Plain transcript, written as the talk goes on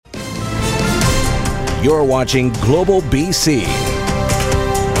You're watching Global BC.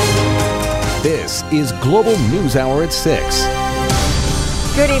 This is Global News Hour at 6.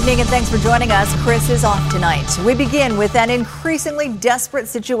 Good evening and thanks for joining us. Chris is off tonight. We begin with an increasingly desperate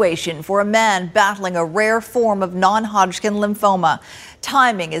situation for a man battling a rare form of non-Hodgkin lymphoma.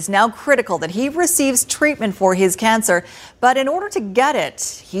 Timing is now critical that he receives treatment for his cancer, but in order to get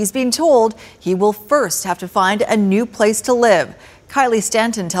it, he's being told he will first have to find a new place to live. Kylie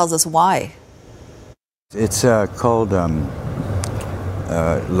Stanton tells us why. It's called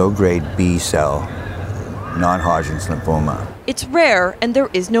low-grade B-cell non-Hodgkin's lymphoma. It's rare and there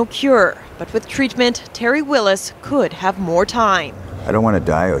is no cure, but with treatment, Terry Willis could have more time. I don't want to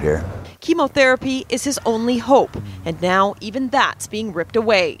die out here. Chemotherapy is his only hope, and now even that's being ripped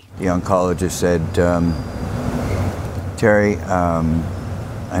away. The oncologist said, Terry,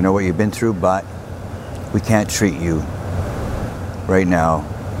 I know what you've been through, but we can't treat you right now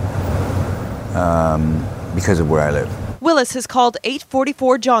because of where I live. Willis has called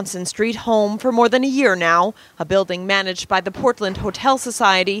 844 Johnson Street home for more than a year now, a building managed by the Portland Hotel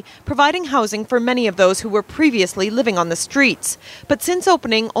Society, providing housing for many of those who were previously living on the streets. But since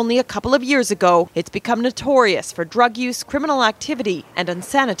opening only a couple of years ago, it's become notorious for drug use, criminal activity, and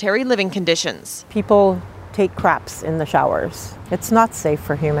unsanitary living conditions. People take craps in the showers. It's not safe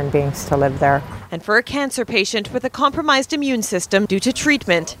for human beings to live there. And for a cancer patient with a compromised immune system due to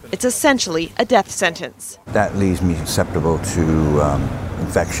treatment, it's essentially a death sentence. That leaves me susceptible to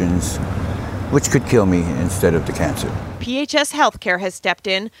infections, which could kill me instead of the cancer. PHS Healthcare has stepped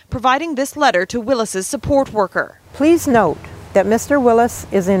in, providing this letter to Willis's support worker. Please note that Mr. Willis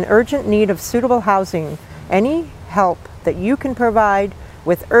is in urgent need of suitable housing. Any help that you can provide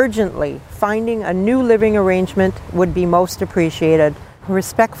with urgently finding a new living arrangement would be most appreciated.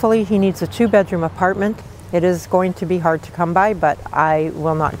 Respectfully, he needs a 2-bedroom apartment. It is going to be hard to come by, but I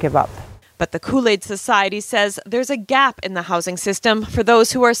will not give up. But the Kool-Aid Society says there's a gap in the housing system for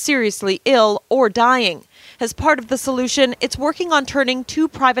those who are seriously ill or dying. As part of the solution, it's working on turning 2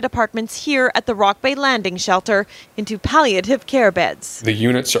 private apartments here at the Rock Bay Landing Shelter into palliative care beds. The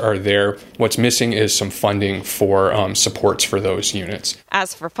units are there. What's missing is some funding for supports for those units.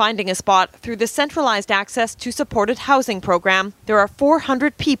 As for finding a spot through the Centralized Access to Supported Housing program, there are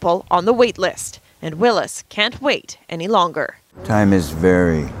 400 people on the wait list. And Willis can't wait any longer. Time is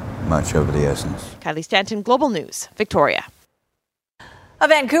very much of the essence. Kylie Stanton, Global News, Victoria. A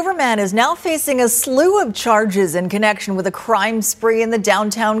Vancouver man is now facing a slew of charges in connection with a crime spree in the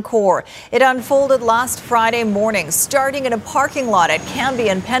downtown core. It unfolded last Friday morning, starting in a parking lot at Cambie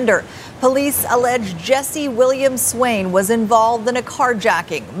and Pender. Police allege Jesse William Swain was involved in a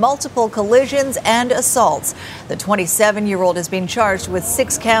carjacking, multiple collisions, and assaults. The 27-year-old has been charged with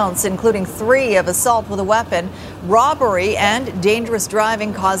 6 counts, including 3 of assault with a weapon, robbery, and dangerous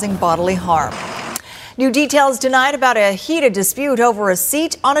driving causing bodily harm. New details tonight about a heated dispute over a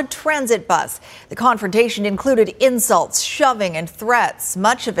seat on a transit bus. The confrontation included insults, shoving, and threats,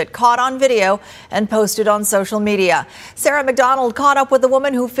 much of it caught on video and posted on social media. Sarah McDonald caught up with the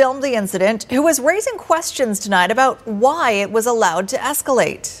woman who filmed the incident, who is raising questions tonight about why it was allowed to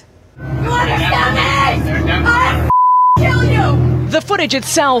escalate. You understand me? I'll kill you! The footage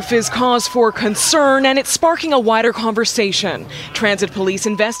itself is cause for concern, and it's sparking a wider conversation. Transit police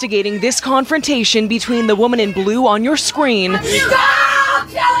investigating this confrontation between the woman in blue on your screen. Stop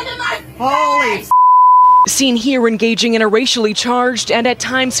yelling in my face! Holy Seen here engaging in a racially charged and at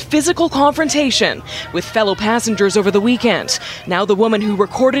times physical confrontation with fellow passengers over the weekend. Now the woman who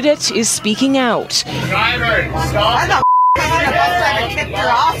recorded it is speaking out. driver, stop!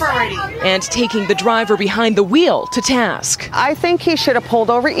 And taking the driver behind the wheel to task. I think he should have pulled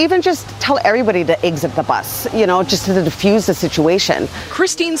over, even just tell everybody to exit the bus, just to diffuse the situation.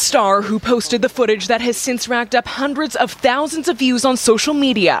 Christine Starr, who posted the footage that has since racked up hundreds of thousands of views on social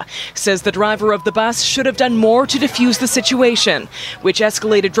media, says the driver of the bus should have done more to diffuse the situation, which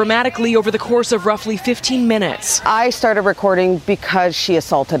escalated dramatically over the course of roughly 15 minutes. I started recording because she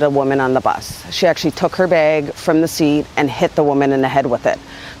assaulted a woman on the bus. She actually took her bag from the seat and hit the woman in the head with it.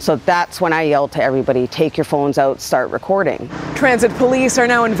 So that's when I yelled to everybody, take your phones out, start recording. Transit police are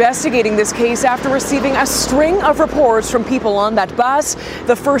now investigating this case after receiving a string of reports from people on that bus,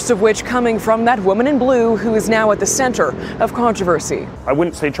 the first of which coming from that woman in blue who is now at the center of controversy. I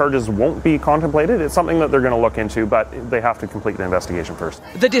wouldn't say charges won't be contemplated. It's something that they're going to look into, but they have to complete the investigation first.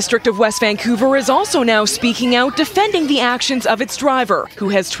 The District of West Vancouver is also now speaking out, defending the actions of its driver, who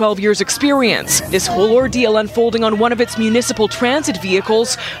has 12 years experience. This whole ordeal unfolding on one of its its municipal transit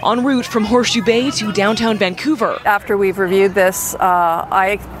vehicles en route from Horseshoe Bay to downtown Vancouver. After we've reviewed this,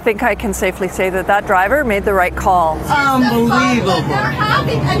 I think I can safely say that driver made the right call. Unbelievable.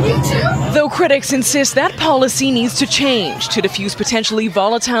 Though critics insist that policy needs to change to diffuse potentially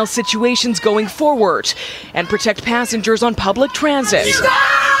volatile situations going forward and protect passengers on public transit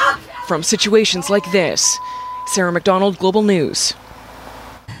from situations like this. Sarah McDonald, Global News.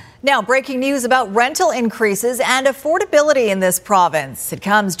 Now, breaking news about rental increases and affordability in this province. It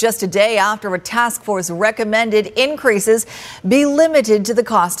comes just a day after a task force recommended increases be limited to the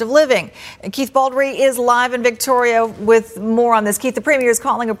cost of living. Keith Baldry is live in Victoria with more on this. Keith, the Premier is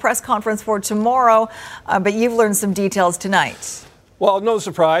calling a press conference for tomorrow, but you've learned some details tonight. Well, no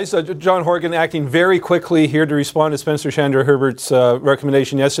surprise. John Horgan acting very quickly here to respond to Spencer Chandra Herbert's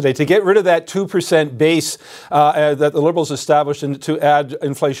recommendation yesterday to get rid of that 2% base that the Liberals established and to add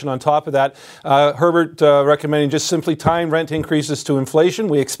inflation on top of that. Herbert recommending just simply tying rent increases to inflation.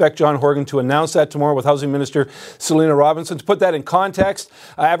 We expect John Horgan to announce that tomorrow with Housing Minister Selina Robinson. To put that in context,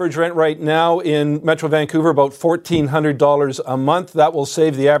 average rent right now in Metro Vancouver about $1,400 a month. That will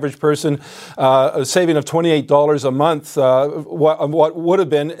save the average person a saving of $28 a month. What would have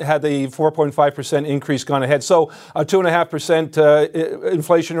been had the 4.5% increase gone ahead. So a 2.5%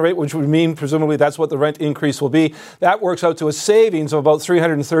 inflation rate, which would mean presumably that's what the rent increase will be. That works out to a savings of about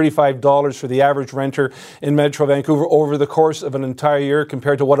 $335 for the average renter in Metro Vancouver over the course of an entire year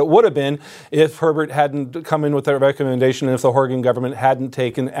compared to what it would have been if Herbert hadn't come in with that recommendation and if the Horgan government hadn't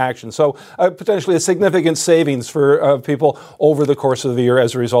taken action. So potentially a significant savings for people over the course of the year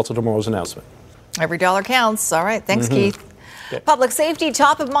as a result of tomorrow's announcement. Every dollar counts. All right. Thanks, Keith. Public safety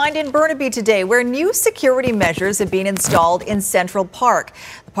top of mind in Burnaby today, where new security measures have been installed in Central Park.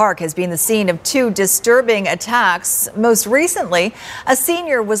 The park has been the scene of two disturbing attacks. Most recently, a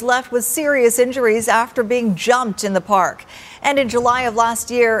senior was left with serious injuries after being jumped in the park. And in July of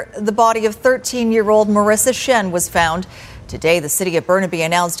last year, the body of 13-year-old Marissa Shen was found. Today, the city of Burnaby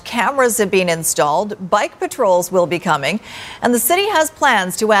announced cameras have been installed, bike patrols will be coming, and the city has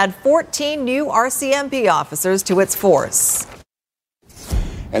plans to add 14 new RCMP officers to its force.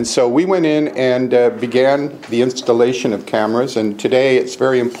 And so we went in and began the installation of cameras, and today it's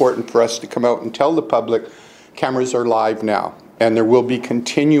very important for us to come out and tell the public cameras are live now, and there will be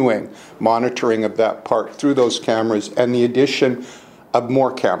continuing monitoring of that park through those cameras and the addition of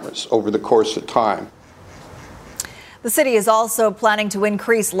more cameras over the course of time. The city is also planning to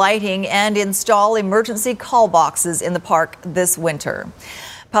increase lighting and install emergency call boxes in the park this winter.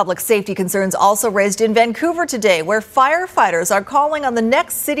 Public safety concerns also raised in Vancouver today, where firefighters are calling on the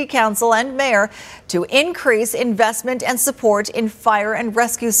next city council and mayor to increase investment and support in fire and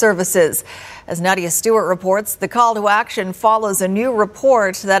rescue services. As Nadia Stewart reports, the call to action follows a new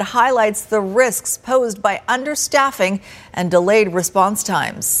report that highlights the risks posed by understaffing and delayed response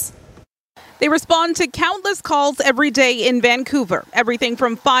times. They respond to countless calls every day in Vancouver, everything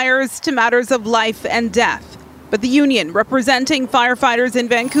from fires to matters of life and death. But the union representing firefighters in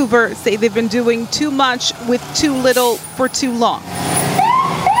Vancouver say they've been doing too much with too little for too long.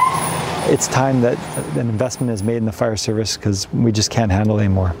 It's time that an investment is made in the fire service because we just can't handle it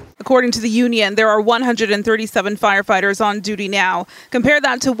anymore. According to the union, there are 137 firefighters on duty now. Compare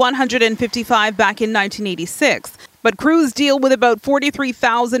that to 155 back in 1986. But crews deal with about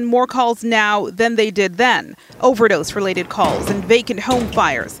 43,000 more calls now than they did then. Overdose-related calls and vacant home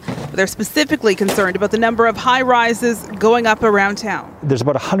fires. But they're specifically concerned about the number of high-rises going up around town. There's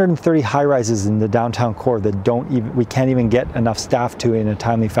about 130 high-rises in the downtown core that we can't even get enough staff to in a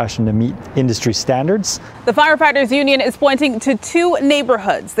timely fashion to meet industry standards. The Firefighters Union is pointing to two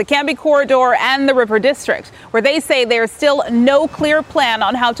neighborhoods, the Cambie Corridor and the River District, where they say there's still no clear plan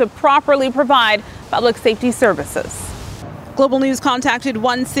on how to properly provide public safety services. Global News contacted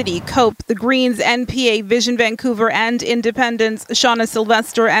One City, COPE, the Greens, NPA, Vision Vancouver, and Independents, Shauna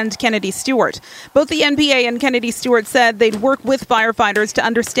Sylvester and Kennedy Stewart. Both the NPA and Kennedy Stewart said they'd work with firefighters to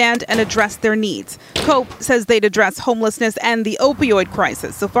understand and address their needs. COPE says they'd address homelessness and the opioid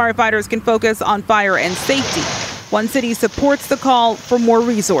crisis so firefighters can focus on fire and safety. One City supports the call for more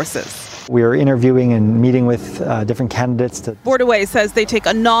resources. We are interviewing and meeting with different candidates. Bordaway says they take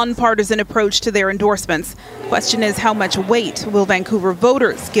a nonpartisan approach to their endorsements. Question is, how much weight will Vancouver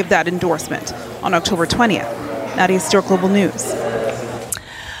voters give that endorsement on October 20th? Nadia Stewart, Global News.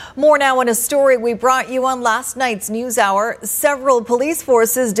 More now on a story we brought you on last night's News Hour. Several police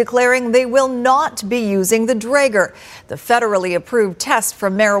forces declaring they will not be using the Draeger, the federally approved test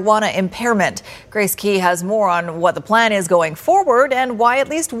for marijuana impairment. Grace Key has more on what the plan is going forward and why at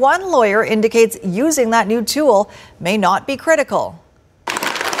least one lawyer indicates using that new tool may not be critical.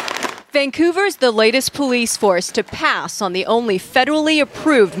 Vancouver's the latest police force to pass on the only federally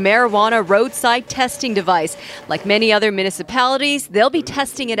approved marijuana roadside testing device. Like many other municipalities, they'll be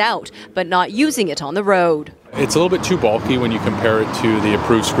testing it out, but not using it on the road. It's a little bit too bulky when you compare it to the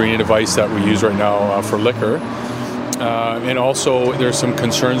approved screening device that we use right now for liquor. And also there's some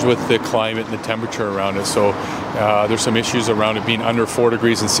concerns with the climate and the temperature around it. So there's some issues around it being under 4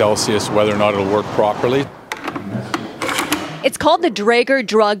 degrees Celsius, whether or not it'll work properly. It's called the Draeger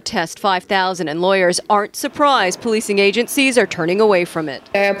Drug Test 5000, and lawyers aren't surprised policing agencies are turning away from it.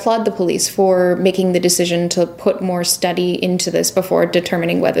 I applaud the police for making the decision to put more study into this before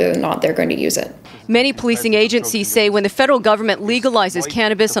determining whether or not they're going to use it. Many policing agencies say when the federal government legalizes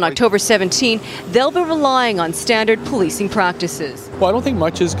cannabis on October 17, they'll be relying on standard policing practices. Well, I don't think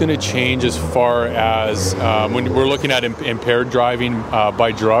much is going to change as far as when we're looking at impaired driving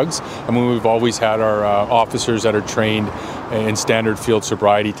by drugs. I mean, we've always had our officers that are trained in standard field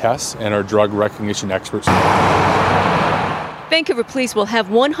sobriety tests and our drug recognition experts. Vancouver Police will have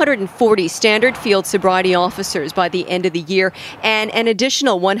 140 standard field sobriety officers by the end of the year and an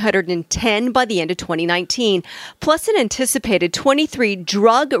additional 110 by the end of 2019, plus an anticipated 23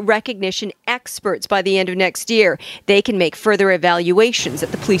 drug recognition experts by the end of next year. They can make further evaluations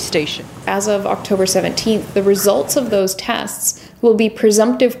at the police station. As of October 17th, the results of those tests will be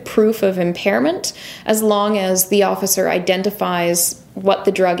presumptive proof of impairment as long as the officer identifies what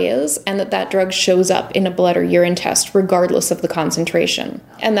the drug is and that drug shows up in a blood or urine test regardless of the concentration.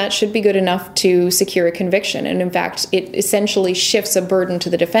 And that should be good enough to secure a conviction. And in fact, it essentially shifts a burden to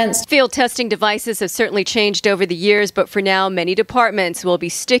the defense. Field testing devices have certainly changed over the years, but for now, many departments will be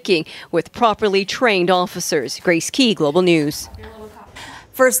sticking with properly trained officers. Grace Key, Global News.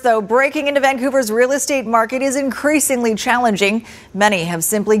 First, though, breaking into Vancouver's real estate market is increasingly challenging. Many have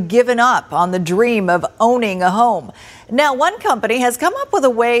simply given up on the dream of owning a home. Now, one company has come up with a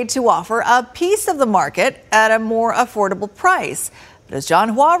way to offer a piece of the market at a more affordable price. But as John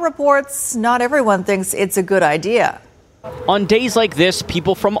Hua reports, not everyone thinks it's a good idea. On days like this,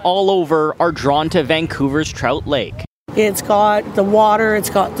 people from all over are drawn to Vancouver's Trout Lake. It's got the water, it's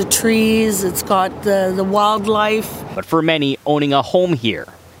got the trees, it's got the wildlife. But for many, owning a home here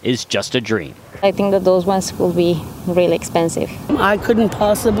is just a dream. I think that those ones will be really expensive. I couldn't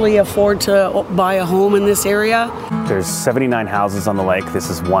possibly afford to buy a home in this area. There's 79 houses on the lake. This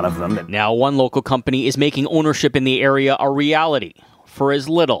is one of them. Now one local company is making ownership in the area a reality for as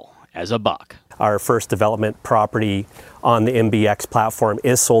little as $1. Our first development property on the MBX platform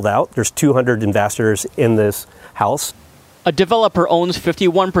is sold out. There's 200 investors in this house. A developer owns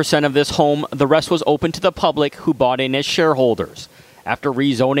 51% of this home. The rest was open to the public who bought in as shareholders. After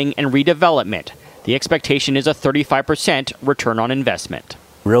rezoning and redevelopment, the expectation is a 35% return on investment.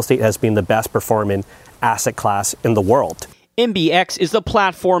 Real estate has been the best performing asset class in the world. MBX is the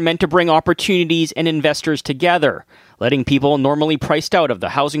platform meant to bring opportunities and investors together, letting people normally priced out of the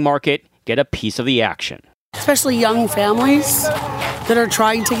housing market get a piece of the action. Especially young families that are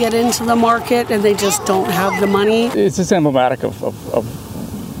trying to get into the market and they just don't have the money. It's just emblematic of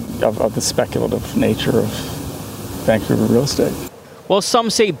the speculative nature of Vancouver real estate. Well, some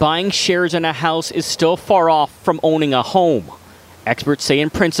say buying shares in a house is still far off from owning a home. Experts say in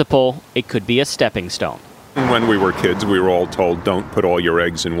principle, it could be a stepping stone. When we were kids, we were all told don't put all your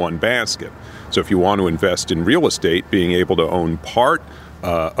eggs in one basket. So if you want to invest in real estate, being able to own part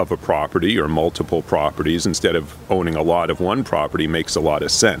of a property or multiple properties instead of owning a lot of one property makes a lot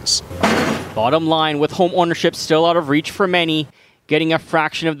of sense. Bottom line, with home ownership still out of reach for many, getting a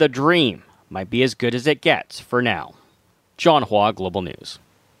fraction of the dream might be as good as it gets for now. John Hua, Global News.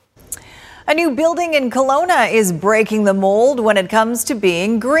 A new building in Kelowna is breaking the mold when it comes to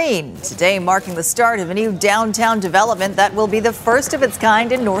being green. Today marking the start of a new downtown development that will be the first of its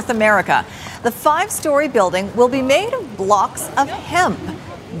kind in North America. The 5-story building will be made of blocks of hemp,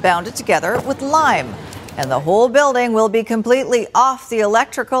 bounded together with lime. And the whole building will be completely off the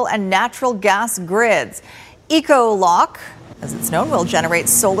electrical and natural gas grids. EcoLock, as it's known, will generate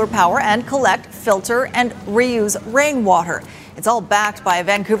solar power and collect, filter, and reuse rainwater. It's all backed by a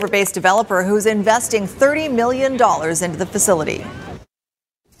Vancouver-based developer who's investing $30 million into the facility.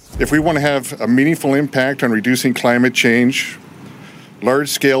 If we want to have a meaningful impact on reducing climate change,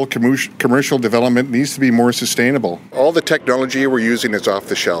 large-scale commercial development needs to be more sustainable. All the technology we're using is off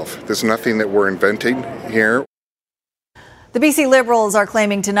the shelf. There's nothing that we're inventing here. The BC Liberals are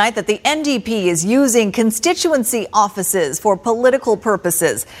claiming tonight that the NDP is using constituency offices for political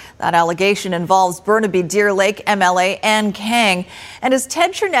purposes. That allegation involves Burnaby-Deer Lake MLA Ann Kang. And as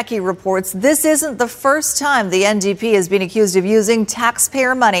Ted Chernecki reports, this isn't the first time the NDP has been accused of using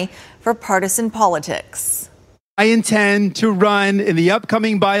taxpayer money for partisan politics. I intend to run in the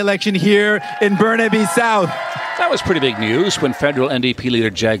upcoming by-election here in Burnaby South. That was pretty big news when federal NDP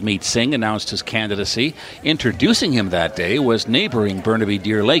leader Jagmeet Singh announced his candidacy. Introducing him that day was neighbouring Burnaby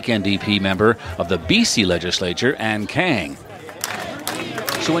Deer Lake NDP member of the BC legislature, Ann Kang.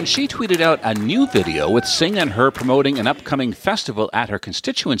 So when she tweeted out a new video with Singh and her promoting an upcoming festival at her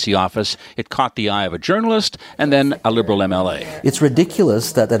constituency office, it caught the eye of a journalist and then a Liberal MLA. It's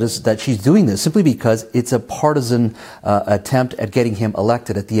ridiculous that she's doing this simply because it's a partisan attempt at getting him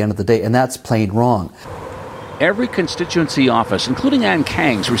elected at the end of the day, and that's plain wrong. Every constituency office, including Ann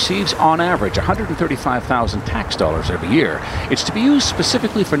Kang's, receives on average $135,000 tax dollars every year. It's to be used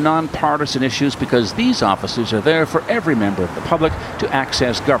specifically for nonpartisan issues because these offices are there for every member of the public to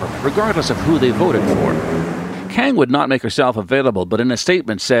access government, regardless of who they voted for. Kang would not make herself available, but in a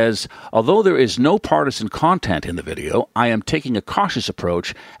statement says, although there is no partisan content in the video, I am taking a cautious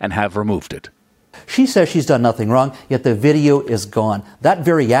approach and have removed it. She says she's done nothing wrong, yet the video is gone. That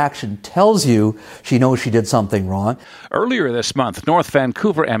very action tells you she knows she did something wrong. Earlier this month, North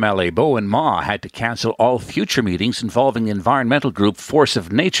Vancouver MLA Bowen Ma had to cancel all future meetings involving the environmental group Force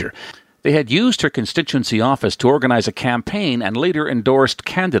of Nature. They had used her constituency office to organize a campaign and later endorsed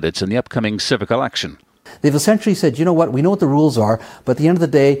candidates in the upcoming civic election. They've essentially said, you know what, we know what the rules are, but at the end of the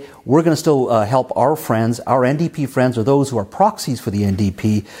day, we're going to still help our friends, our NDP friends, or those who are proxies for the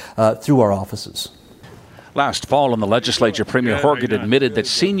NDP through our offices. Last fall in the legislature, Premier Horgan admitted that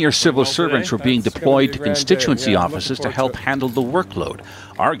senior civil servants were being deployed to constituency offices to help handle the workload,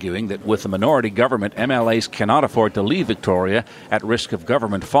 arguing that with a minority government, MLAs cannot afford to leave Victoria at risk of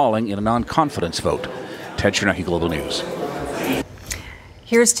government falling in a non-confidence vote. Ted Chernecki, Global News.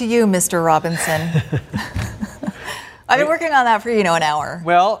 Here's to you, Mr. Robinson. I've been working on that for, an hour.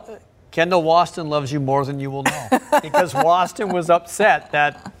 Well, Kendall Waston loves you more than you will know. Because Waston was upset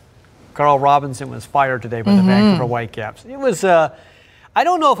that Carl Robinson was fired today by the Vancouver Whitecaps. It was, I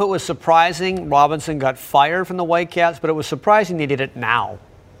don't know if it was surprising Robinson got fired from the Whitecaps, but it was surprising they did it now.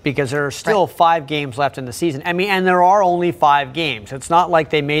 Because there are still 5 games left in the season. I mean, and there are only 5 games. It's not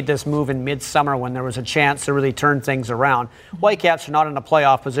like they made this move in midsummer when there was a chance to really turn things around. Whitecaps are not in a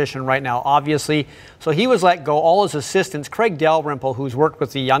playoff position right now, obviously. So he was let go. All his assistants, Craig Dalrymple, who's worked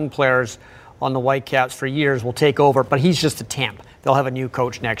with the young players on the Whitecaps for years, will take over, but he's just a temp. They'll have a new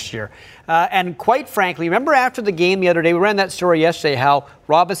coach next year. And quite frankly, remember after the game the other day, we ran that story yesterday, how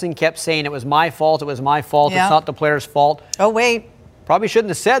Robinson kept saying it was my fault, it's not the players' fault. Oh, wait. Probably shouldn't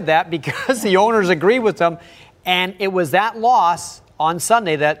have said that because the owners agree with them. And it was that loss on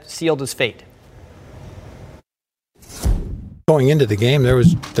Sunday that sealed his fate. Going into the game, there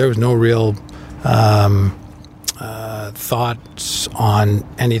was no real thoughts on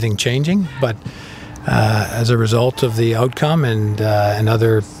anything changing. But as a result of the outcome and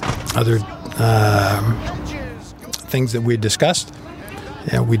other things that we discussed,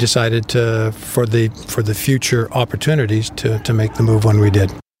 we decided for the future opportunities to make the move when we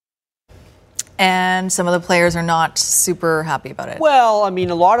did. And some of the players are not super happy about it. Well, I mean,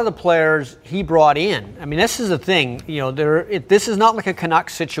 a lot of the players he brought in. I mean, this is the thing. This is not like a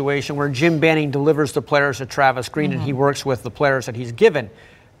Canucks situation where Jim Benning delivers the players to Travis Green and he works with the players that he's given.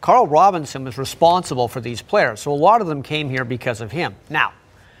 Carl Robinson was responsible for these players, so a lot of them came here because of him. Now,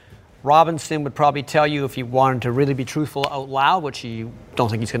 Robinson would probably tell you, if he wanted to really be truthful out loud, which he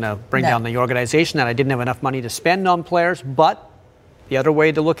don't think he's going to bring down the organization, that I didn't have enough money to spend on players. But the other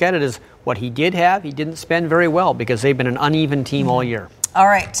way to look at it is what he did have, he didn't spend very well because they've been an uneven team all year. All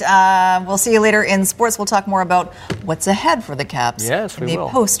right. We'll see you later in sports. We'll talk more about what's ahead for the Caps in the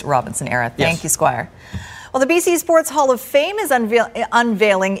post-Robinson era. Thank you, Squire. Well, the BC Sports Hall of Fame is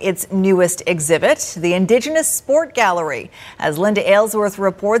unveiling its newest exhibit, the Indigenous Sport Gallery. As Linda Aylesworth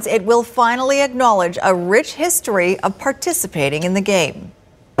reports, it will finally acknowledge a rich history of participating in the game.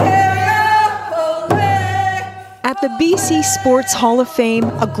 At the BC Sports Hall of Fame,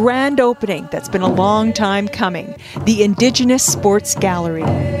 a grand opening that's been a long time coming, the Indigenous Sports Gallery.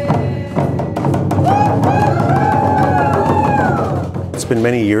 It's been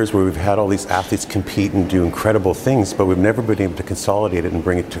many years where we've had all these athletes compete and do incredible things, but we've never been able to consolidate it and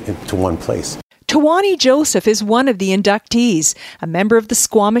bring it to one place. Tawani Joseph is one of the inductees. A member of the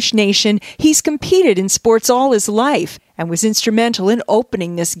Squamish Nation, he's competed in sports all his life and was instrumental in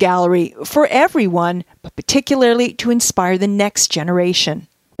opening this gallery for everyone, but particularly to inspire the next generation.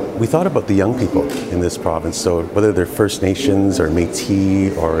 We thought about the young people in this province, so whether they're First Nations or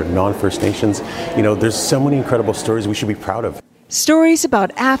Métis or non-First Nations, there's so many incredible stories we should be proud of. Stories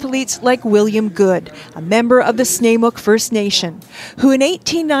about athletes like William Good, a member of the Snuneymuxw First Nation, who in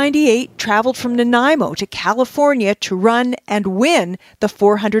 1898 traveled from Nanaimo to California to run and win the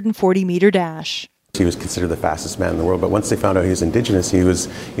 440-meter dash. He was considered the fastest man in the world, but once they found out he was Indigenous, he was,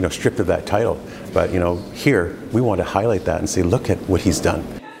 stripped of that title. But, here, we want to highlight that and say, look at what he's done.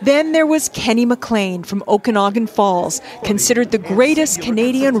 Then there was Kenny McLean from Okanagan Falls, considered the greatest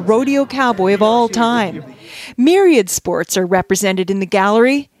Canadian rodeo cowboy of all time. Myriad sports are represented in the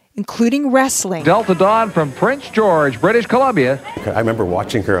gallery, including wrestling. Delta Dawn from Prince George, British Columbia. I remember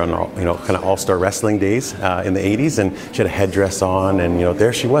watching her on, kind of all-star wrestling days in the 80s, and she had a headdress on, and,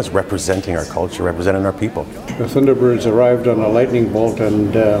 there she was representing our culture, representing our people. The Thunderbirds arrived on a lightning bolt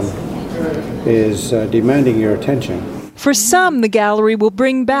and is demanding your attention. For some, the gallery will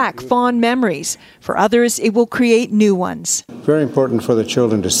bring back fond memories. For others, it will create new ones. Very important for the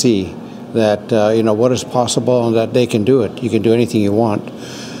children to see that, what is possible and that they can do it. You can do anything you want.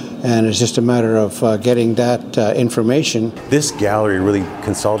 And it's just a matter of getting that information. This gallery really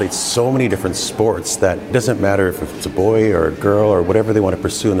consolidates so many different sports that it doesn't matter if it's a boy or a girl or whatever they want to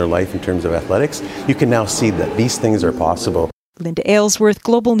pursue in their life in terms of athletics. You can now see that these things are possible. Linda Aylesworth,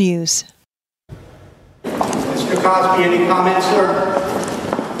 Global News. Mr. Cosby, any comments, sir?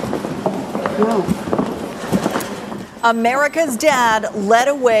 No. America's dad led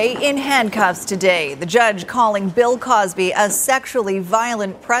away in handcuffs today. The judge calling Bill Cosby a sexually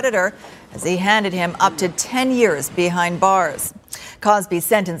violent predator as he handed him up to 10 years behind bars. Cosby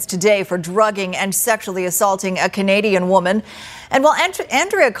sentenced today for drugging and sexually assaulting a Canadian woman. And while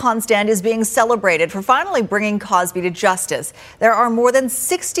Andrea Constand is being celebrated for finally bringing Cosby to justice, there are more than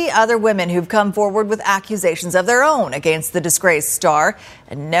 60 other women who've come forward with accusations of their own against the disgraced star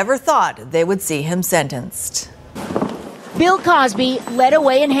and never thought they would see him sentenced. Bill Cosby led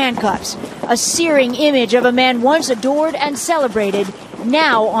away in handcuffs, a searing image of a man once adored and celebrated,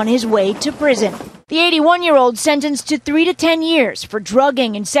 now on his way to prison. The 81-year-old sentenced to 3 to 10 years for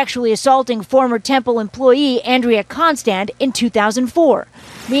drugging and sexually assaulting former Temple employee Andrea Constand in 2004,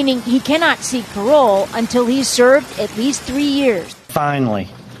 meaning he cannot seek parole until he's served at least 3 years. Finally,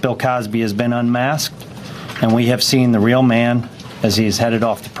 Bill Cosby has been unmasked, and we have seen the real man as he is headed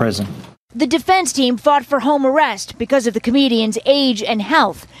off to prison. The defense team fought for home arrest because of the comedian's age and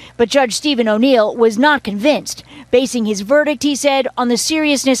health, but Judge Stephen O'Neill was not convinced, basing his verdict, he said, on the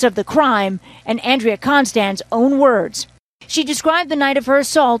seriousness of the crime and Andrea Constand's own words. She described the night of her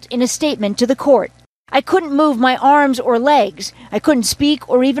assault in a statement to the court. I couldn't move my arms or legs. I couldn't speak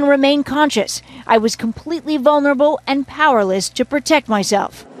or even remain conscious. I was completely vulnerable and powerless to protect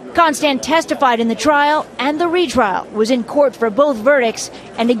myself. Constand testified in the trial, and the retrial was in court for both verdicts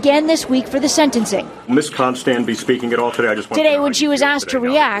and again this week for the sentencing. Will Ms. Constand be speaking at all today? Today, when she was asked to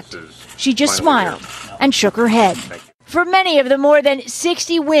react, she just smiled and shook her head. For many of the more than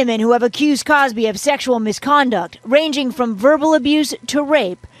 60 women who have accused Cosby of sexual misconduct, ranging from verbal abuse to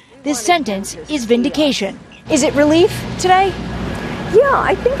rape, this sentence is vindication. Is it relief today? Yeah,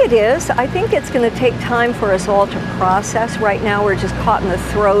 I think it is. I think it's going to take time for us all to process. Right now, we're just caught in the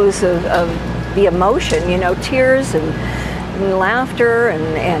throes of the emotion, tears and laughter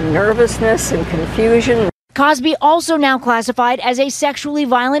and nervousness and confusion. Cosby also now classified as a sexually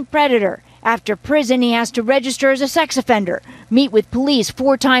violent predator. After prison, he has to register as a sex offender, meet with police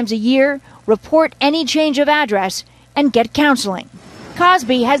 4 times a year, report any change of address, and get counseling.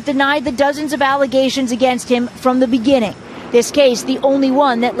 Cosby has denied the dozens of allegations against him from the beginning. This case, the only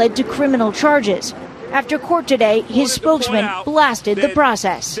one that led to criminal charges. After court today, his spokesman blasted the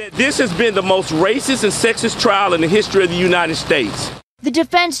process. This has been the most racist and sexist trial in the history of the United States. The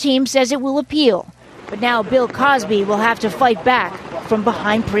defense team says it will appeal, but now Bill Cosby will have to fight back from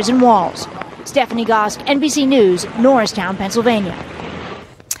behind prison walls. Stephanie Gosk, NBC News, Norristown, Pennsylvania.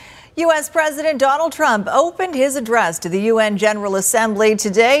 U.S. President Donald Trump opened his address to the UN General Assembly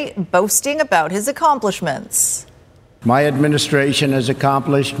today, boasting about his accomplishments. My administration has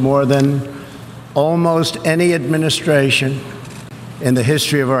accomplished more than almost any administration in the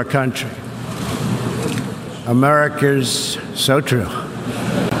history of our country. America's so true.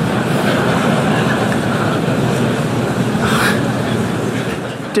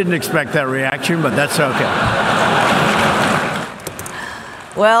 Didn't expect that reaction, but that's okay.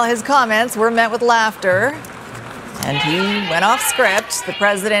 Well, his comments were met with laughter, and he went off script. The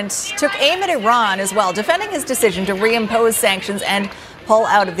president took aim at Iran as well, defending his decision to reimpose sanctions and pull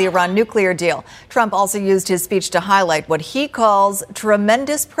out of the Iran nuclear deal. Trump also used his speech to highlight what he calls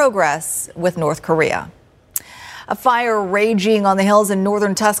tremendous progress with North Korea. A fire raging on the hills in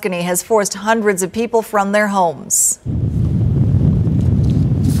northern Tuscany has forced hundreds of people from their homes.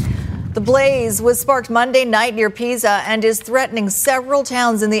 The blaze was sparked Monday night near Pisa and is threatening several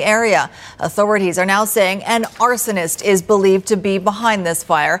towns in the area. Authorities are now saying an arsonist is believed to be behind this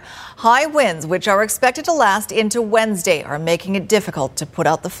fire. High winds, which are expected to last into Wednesday, are making it difficult to put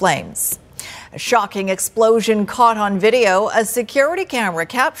out the flames. A shocking explosion caught on video. A security camera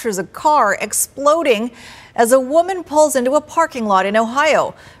captures a car exploding as a woman pulls into a parking lot in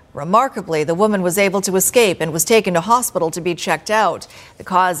Ohio. Remarkably, the woman was able to escape and was taken to hospital to be checked out. The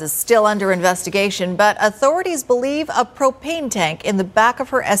cause is still under investigation, but authorities believe a propane tank in the back of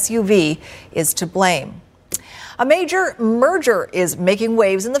her SUV is to blame. A major merger is making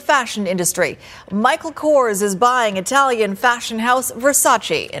waves in the fashion industry. Michael Kors is buying Italian fashion house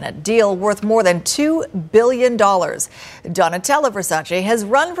Versace in a deal worth more than $2 billion. Donatella Versace has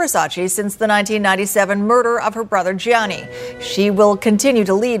run Versace since the 1997 murder of her brother Gianni. She will continue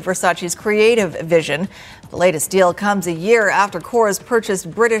to lead Versace's creative vision. The latest deal comes a year after Kors purchased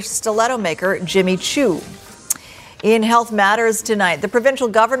British stiletto maker Jimmy Choo. In health matters tonight, the provincial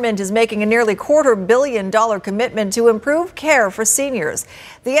government is making a nearly $250 million commitment to improve care for seniors.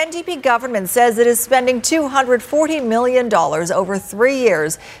 The NDP government says it is spending $240 million over 3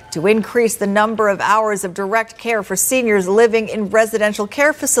 years to increase the number of hours of direct care for seniors living in residential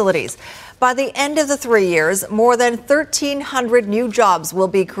care facilities. By the end of the 3 years, more than 1,300 new jobs will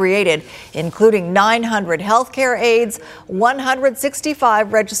be created, including 900 healthcare aides,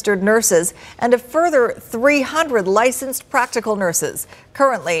 165 registered nurses, and a further 300 licensed practical nurses.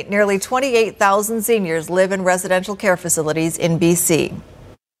 Currently, nearly 28,000 seniors live in residential care facilities in BC.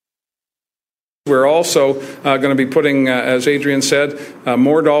 We're also going to be putting, as Adrian said,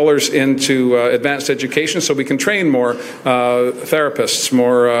 more dollars into advanced education so we can train more therapists,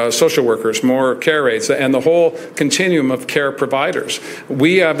 more social workers, more care aides, and the whole continuum of care providers.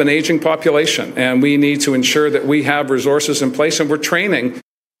 We have an aging population, and we need to ensure that we have resources in place, and we're training.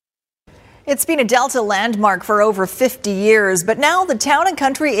 It's been a Delta landmark for over 50 years, but now the Town and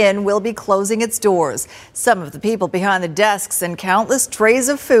Country Inn will be closing its doors. Some of the people behind the desks and countless trays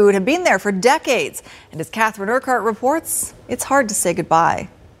of food have been there for decades. And as Catherine Urquhart reports, it's hard to say goodbye.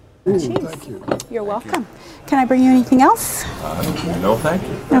 Thank you. You're welcome. Can I bring you anything else? No, thank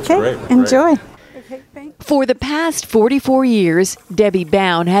you. That's okay, great. Enjoy. For the past 44 years, Debbie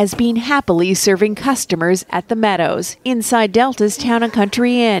Bown has been happily serving customers at the Meadows inside Delta's Town and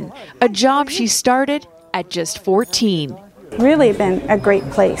Country Inn, a job she started at just 14. Really been a great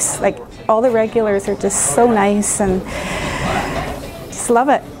place. Like, all the regulars are just so nice and just love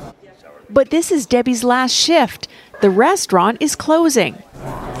it. But this is Debbie's last shift. The restaurant is closing.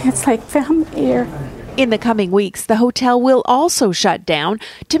 It's like family here. In the coming weeks, the hotel will also shut down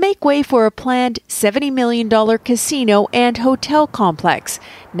to make way for a planned $70 million casino and hotel complex,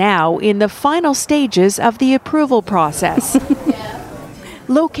 now in the final stages of the approval process.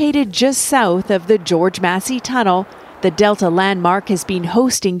 Located just south of the George Massey Tunnel, the Delta landmark has been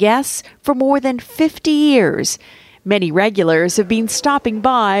hosting guests for more than 50 years. Many regulars have been stopping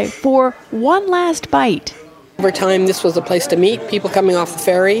by for one last bite. Over time, this was a place to meet people coming off the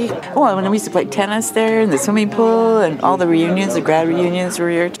ferry. Well, when we used to play tennis there in the swimming pool and all the reunions, the grad reunions were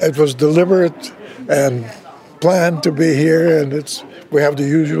here. It was deliberate and planned to be here, and we have the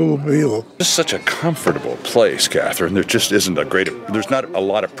usual meal. This is such a comfortable place, Catherine. There just isn't there's not a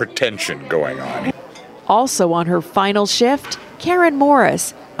lot of pretension going on. Also on her final shift, Karen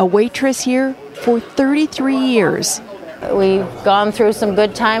Morris, a waitress here for 33 years. We've gone through some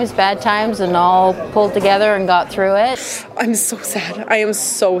good times, bad times, and all pulled together and got through it. I'm so sad. I am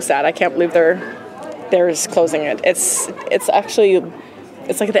so sad. I can't believe they're just closing it. It's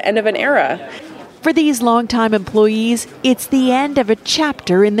like the end of an era. For these longtime employees, it's the end of a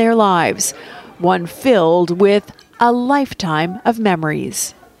chapter in their lives, one filled with a lifetime of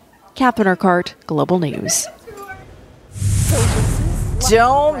memories. Catherine Urquhart, Global News.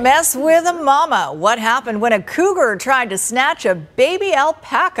 Don't mess with a mama. What happened when a cougar tried to snatch a baby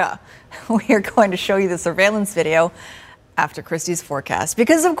alpaca? We are going to show you the surveillance video after Christy's forecast,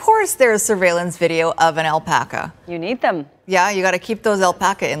 because of course there's surveillance video of an alpaca. You need them. Yeah, you got to keep those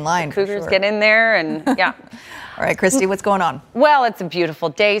alpaca in line. The cougars get in there and yeah. All right, Christy, what's going on? Well, it's a beautiful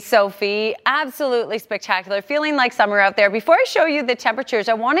day, Sophie. Absolutely spectacular. Feeling like summer out there. Before I show you the temperatures,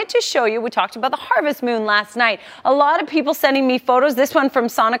 I wanted to show you, we talked about the harvest moon last night. A lot of people sending me photos. This one from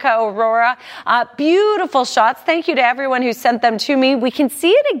Sonica Aurora. Beautiful shots. Thank you to everyone who sent them to me. We can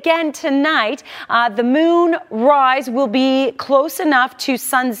see it again tonight. The moon rise will be close enough to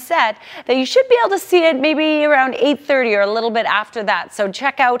sunset that you should be able to see it maybe around 8:30 or a little bit after that. So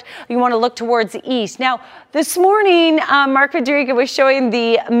check out, you want to look towards the east. Now, this morning, Mark Rodriguez was showing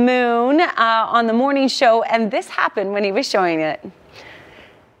the moon on the morning show, and this happened when he was showing it.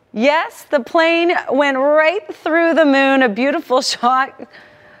 Yes, the plane went right through the moon, a beautiful shot.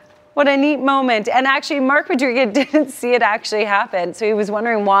 What a neat moment. And actually, Mark Rodriguez didn't see it actually happen, so he was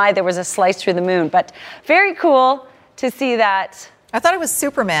wondering why there was a slice through the moon. But very cool to see that. I thought it was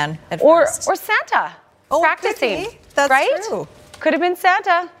Superman at first. Or Santa practicing. That's right? true. Could have been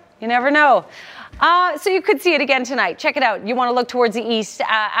Santa. You never know. So you could see it again tonight. Check it out. You want to look towards the east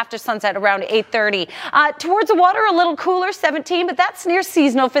after sunset around 8:30. Towards the water, a little cooler, 17, but that's near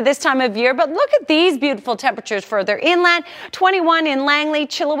seasonal for this time of year. But look at these beautiful temperatures further inland. 21 in Langley,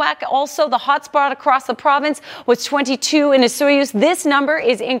 Chilliwack. Also, the hot spot across the province was 22 in Osoyoos. This number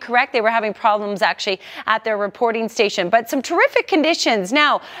is incorrect. They were having problems actually at their reporting station. But some terrific conditions.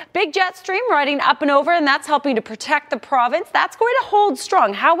 Now, big jet stream riding up and over, and that's helping to protect the province. That's going to hold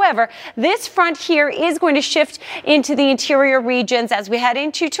strong. However, this front here is going to shift into the interior regions as we head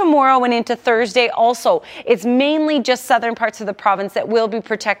into tomorrow and into Thursday also. It's mainly just southern parts of the province that will be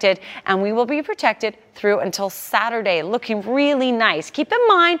protected, and we will be protected through until Saturday. Looking really nice. Keep in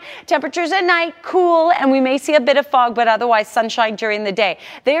mind, temperatures at night cool, and we may see a bit of fog, but otherwise sunshine during the day.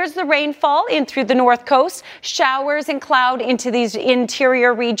 There's the rainfall in through the north coast, showers and cloud into these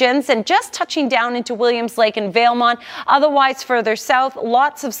interior regions, and just touching down into Williams Lake and Valemont. Otherwise, further south,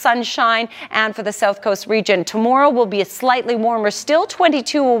 lots of sunshine, and for the south coast region, tomorrow will be a slightly warmer, still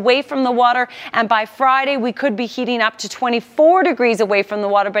 22 away from the water, and by Friday, we could be heating up to 24 degrees away from the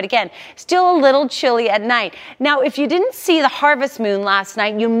water, but again, still a little chilly at night. Now, if you didn't see the harvest moon last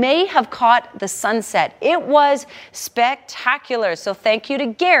night, you may have caught the sunset. It was spectacular. So thank you to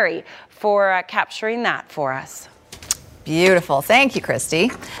Gary for capturing that for us. Beautiful. Thank you,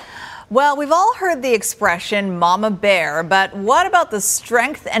 Christy. Well, we've all heard the expression mama bear, but what about the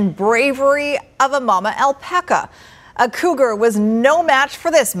strength and bravery of a mama alpaca? A cougar was no match for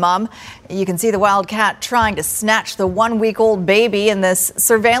this mom. You can see the wildcat trying to snatch the 1-week-old baby in this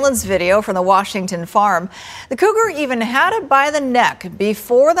surveillance video from the Washington farm. The cougar even had it by the neck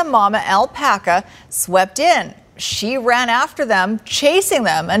before the mama alpaca swept in. She ran after them, chasing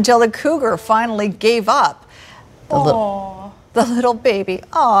them until the cougar finally gave up. The little baby,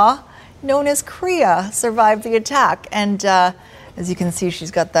 known as Kriya, survived the attack. And as you can see,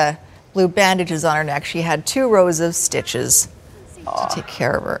 she's got the blue bandages on her neck. She had 2 rows of stitches to take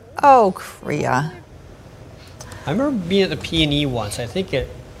care of her. Oh, Kriya. I remember being at the P&E once. I don't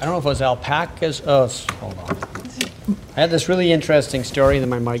know if it was alpacas. Hold on. I had this really interesting story, and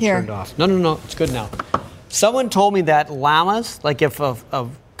then my mic turned off. No, it's good now. Someone told me that llamas, like if a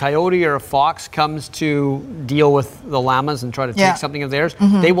coyote or a fox comes to deal with the llamas and try to take something of theirs,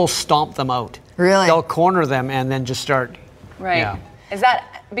 they will stomp them out. Really? They'll corner them and then just start. Right. Yeah. Is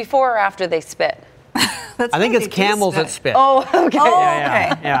that before or after they spit? I think it's camels that spit. Oh, okay.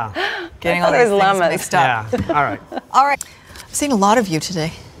 Yeah. Getting all these things mixed up. Yeah. All right. All right. I've seen a lot of you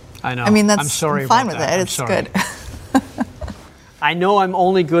today. I know. I mean, I'm sorry fine about with that. it. It's good. I know I'm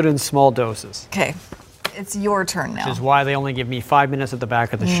only good in small doses. Okay. It's your turn now. Which is why they only give me 5 minutes at the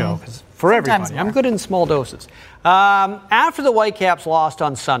back of the show. Because for everybody, I'm good in small doses. After the Whitecaps lost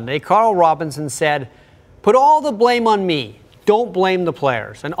on Sunday, Carl Robinson said, "Put all the blame on me. Don't blame the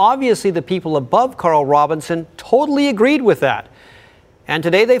players." And obviously the people above Carl Robinson totally agreed with that. And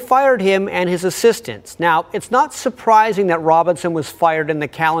today they fired him and his assistants. Now, it's not surprising that Robinson was fired in the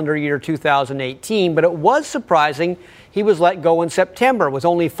calendar year 2018, but it was surprising he was let go in September with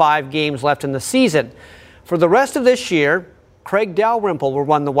only 5 games left in the season. For the rest of this year, Craig Dalrymple will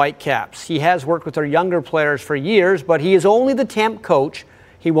run the Whitecaps. He has worked with their younger players for years, but he is only the temp coach.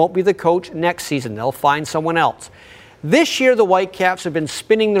 He won't be the coach next season. They'll find someone else. This year, the Whitecaps have been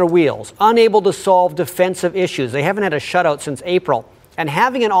spinning their wheels, unable to solve defensive issues. They haven't had a shutout since April. And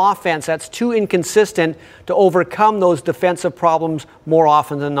having an offense that's too inconsistent to overcome those defensive problems more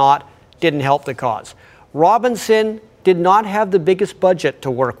often than not didn't help the cause. Robinson did not have the biggest budget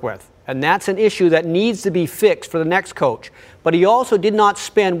to work with, and that's an issue that needs to be fixed for the next coach. But he also did not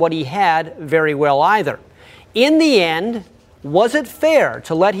spend what he had very well either. In the end, was it fair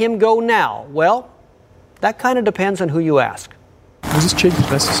to let him go now? Well, that kind of depends on who you ask. Was this change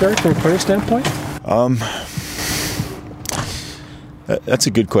necessary from a player standpoint? That's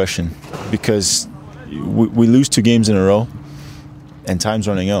a good question, because we lose 2 games in a row and time's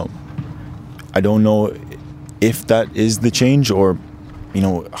running out. I don't know if that is the change, or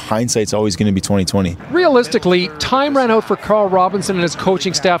hindsight's always going to be 20/20. Realistically, time ran out for Carl Robinson and his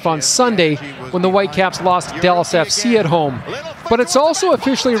coaching staff on Sunday when the Whitecaps lost Dallas FC at home. But it's also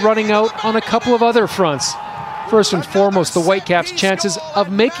officially running out on a couple of other fronts. First and foremost, the Whitecaps' chances of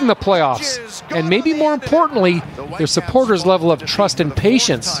making the playoffs, and maybe more importantly, their supporters' level of trust and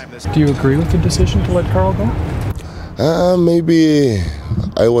patience. Do you agree with the decision to let Carl go? Maybe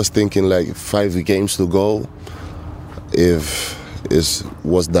I was thinking like 5 games to go. If it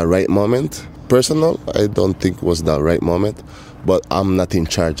was the right moment. Personal, I don't think it was the right moment, but I'm not in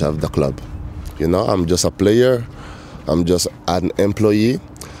charge of the club. I'm just a player. I'm just an employee,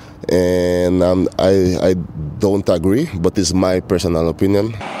 and I don't agree, but it's my personal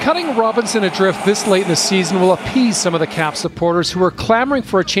opinion. Cutting Robinson adrift this late in the season will appease some of the Caps supporters who are clamoring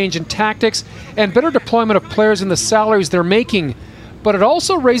for a change in tactics and better deployment of players and the salaries they're making. But it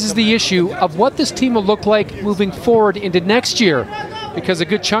also raises the issue of what this team will look like moving forward into next year, because a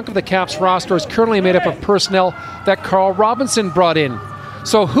good chunk of the Caps roster is currently made up of personnel that Carl Robinson brought in.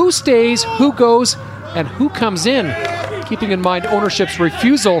 So who stays, who goes, and who comes in? Keeping in mind ownership's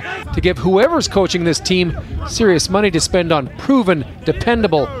refusal to give whoever's coaching this team serious money to spend on proven,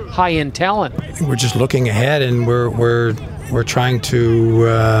 dependable, high-end talent. I think we're just looking ahead, and we're trying to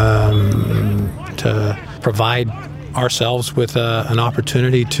provide ourselves with an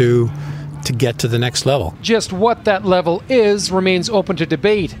opportunity to get to the next level. Just what that level is remains open to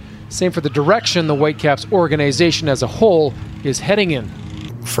debate. Same for the direction the Whitecaps organization as a whole is heading in.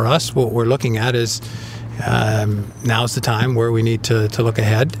 For us, what we're looking at is now's the time where we need to look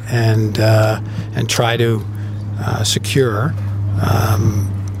ahead and try to secure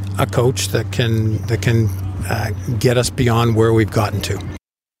a coach that can get us beyond where we've gotten to.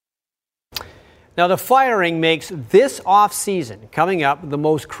 Now, the firing makes this offseason coming up the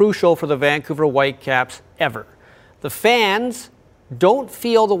most crucial for the Vancouver Whitecaps ever. The fans don't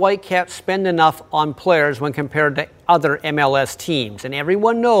feel the Whitecaps spend enough on players when compared to other MLS teams. And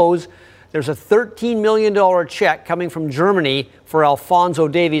everyone knows there's a $13 million check coming from Germany for Alphonso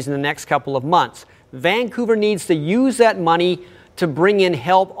Davies in the next couple of months. Vancouver needs to use that money to bring in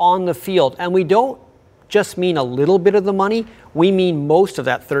help on the field. And we don't just mean a little bit of the money, we mean most of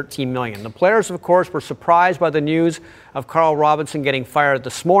that $13 million. The players, of course, were surprised by the news of Carl Robinson getting fired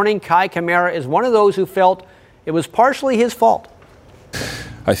this morning. Kai Kamara is one of those who felt it was partially his fault.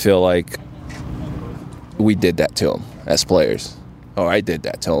 I feel like we did that to him as players. Or I did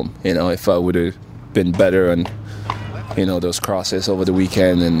that to him. You know, if I would have been better and, you know, those crosses over the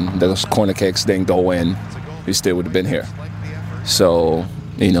weekend and those corner kicks didn't go in, we still would have been here. So,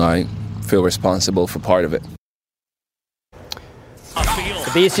 you know, I feel responsible for part of it.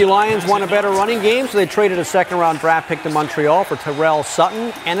 The BC Lions won a better running game, so they traded a second-round draft pick to Montreal for Terrell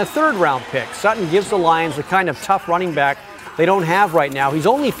Sutton and a third-round pick. Sutton gives the Lions the kind of tough running back they don't have right now. He's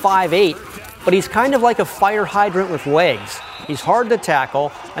only 5'8", but he's kind of like a fire hydrant with legs. He's hard to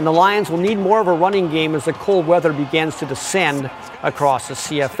tackle, and the Lions will need more of a running game as the cold weather begins to descend across the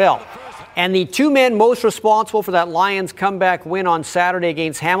CFL. And the two men most responsible for that Lions comeback win on Saturday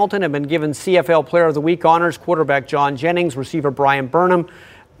against Hamilton have been given CFL Player of the Week honors. Quarterback John Jennings, receiver Brian Burnham.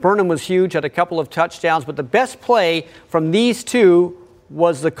 Burnham was huge, had a couple of touchdowns, but the best play from these two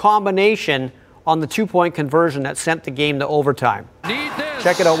was the combination on the two-point conversion that sent the game to overtime.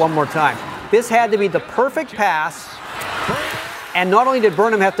 Check it out one more time. This had to be the perfect pass, and not only did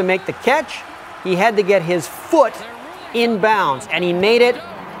Burnham have to make the catch, he had to get his foot in bounds, and he made it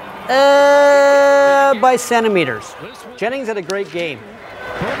by centimeters. Jennings had a great game.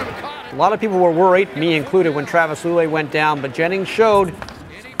 A lot of people were worried, me included, when Travis Lulay went down, but Jennings showed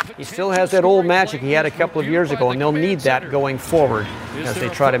he still has that old magic he had a couple of years ago, and they'll need that going forward as they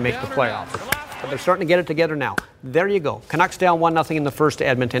try to make the playoffs. But they're starting to get it together now. There you go. Canucks down 1-0 in the first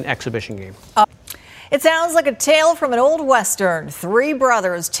Edmonton exhibition game. It sounds like a tale from an old Western. Three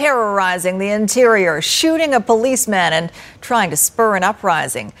brothers terrorizing the interior, shooting a policeman, and trying to spur an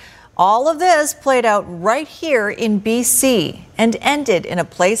uprising. All of this played out right here in BC and ended in a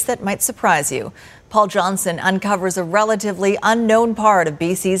place that might surprise you. Paul Johnson uncovers a relatively unknown part of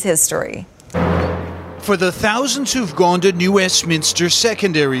BC's history. For the thousands who've gone to New Westminster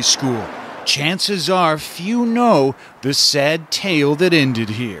Secondary School, chances are few know the sad tale that ended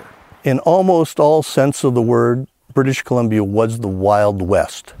here. In almost all sense of the word, British Columbia was the Wild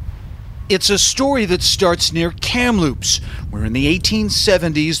West. It's a story that starts near Kamloops, where in the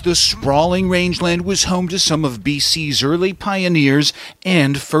 1870s the sprawling rangeland was home to some of BC's early pioneers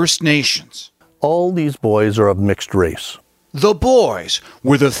and First Nations. All these boys are of mixed race. The boys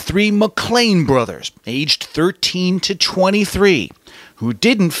were the three McLean brothers, aged 13 to 23, who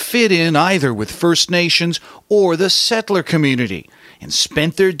didn't fit in either with First Nations or the settler community, and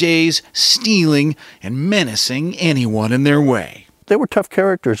spent their days stealing and menacing anyone in their way. They were tough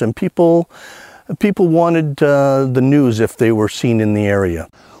characters, and people wanted the news if they were seen in the area.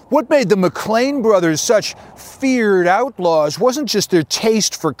 What made the McLean brothers such feared outlaws wasn't just their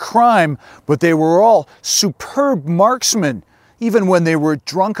taste for crime, but they were all superb marksmen, even when they were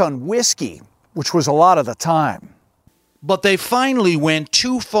drunk on whiskey, which was a lot of the time. But they finally went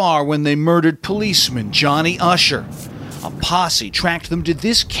too far when they murdered policeman Johnny Usher. A posse tracked them to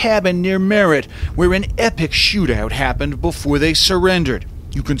this cabin near Merritt, where an epic shootout happened before they surrendered.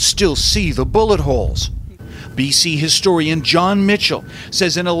 You can still see the bullet holes. BC historian John Mitchell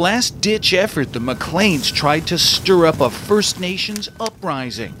says in a last-ditch effort, the Macleans tried to stir up a First Nations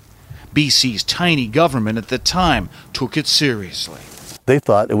uprising. BC's tiny government at the time took it seriously. They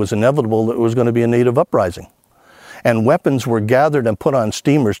thought it was inevitable that it was going to be a native uprising. And weapons were gathered and put on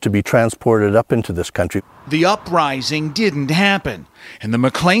steamers to be transported up into this country. The uprising didn't happen, and the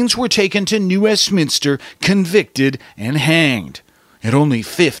Macleans were taken to New Westminster, convicted and hanged. At only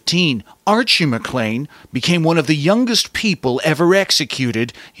 15, Archie Maclean became one of the youngest people ever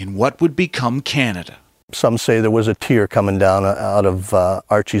executed in what would become Canada. Some say there was a tear coming down out of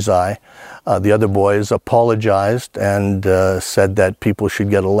Archie's eye. The other boys apologized and said that people should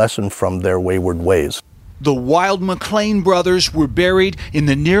get a lesson from their wayward ways. The Wild Maclean brothers were buried in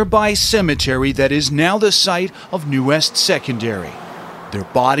the nearby cemetery that is now the site of New West Secondary. Their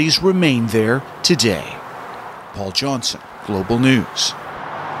bodies remain there today. Paul Johnson, Global News.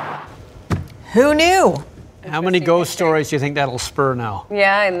 Who knew? How many ghost stories do you think that'll spur now?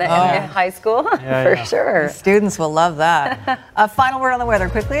 Yeah, in high school, for sure. Students will love that. A final word on the weather,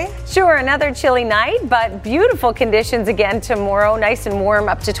 quickly. Sure, another chilly night, but beautiful conditions again tomorrow. Nice and warm,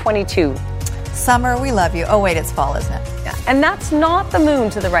 up to 22. Summer, we love you. Oh, wait, it's fall, isn't it? Yeah. And that's not the moon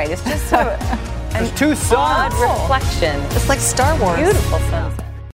to the right. It's just an two suns. odd reflection. It's like Star Wars. Beautiful sun.